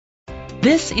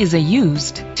This is a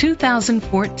used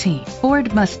 2014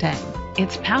 Ford Mustang.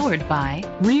 It's powered by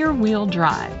rear-wheel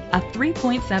drive, a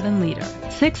 3.7-liter,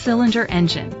 6-cylinder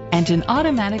engine, and an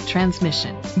automatic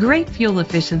transmission. Great fuel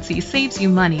efficiency saves you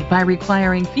money by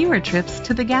requiring fewer trips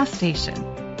to the gas station.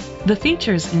 The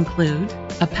features include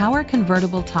a power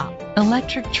convertible top,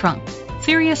 electric trunk,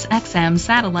 Sirius XM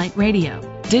satellite radio,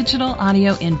 digital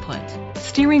audio input,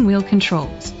 steering wheel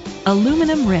controls,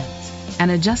 aluminum rims, an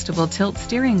adjustable tilt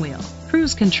steering wheel,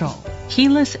 cruise control,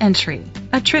 keyless entry,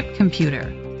 a trip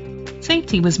computer.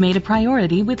 Safety was made a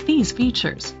priority with these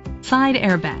features: side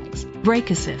airbags, brake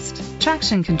assist,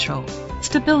 traction control,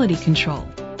 stability control,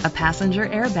 a passenger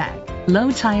airbag,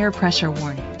 low tire pressure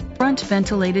warning, front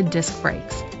ventilated disc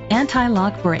brakes,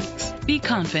 anti-lock brakes. Be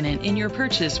confident in your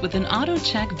purchase with an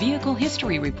AutoCheck Vehicle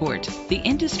History Report, the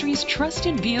industry's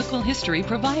trusted vehicle history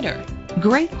provider.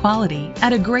 Great quality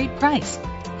at a great price.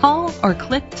 Call or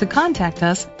click to contact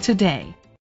us today.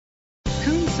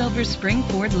 Koons Silver Spring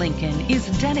Ford Lincoln is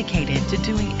dedicated to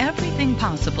doing everything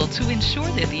possible to ensure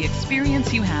that the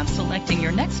experience you have selecting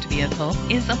your next vehicle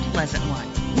is a pleasant one.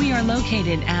 We are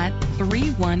located at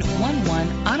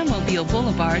 3111 Automobile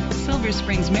Boulevard, Silver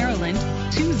Springs, Maryland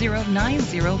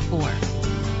 20904.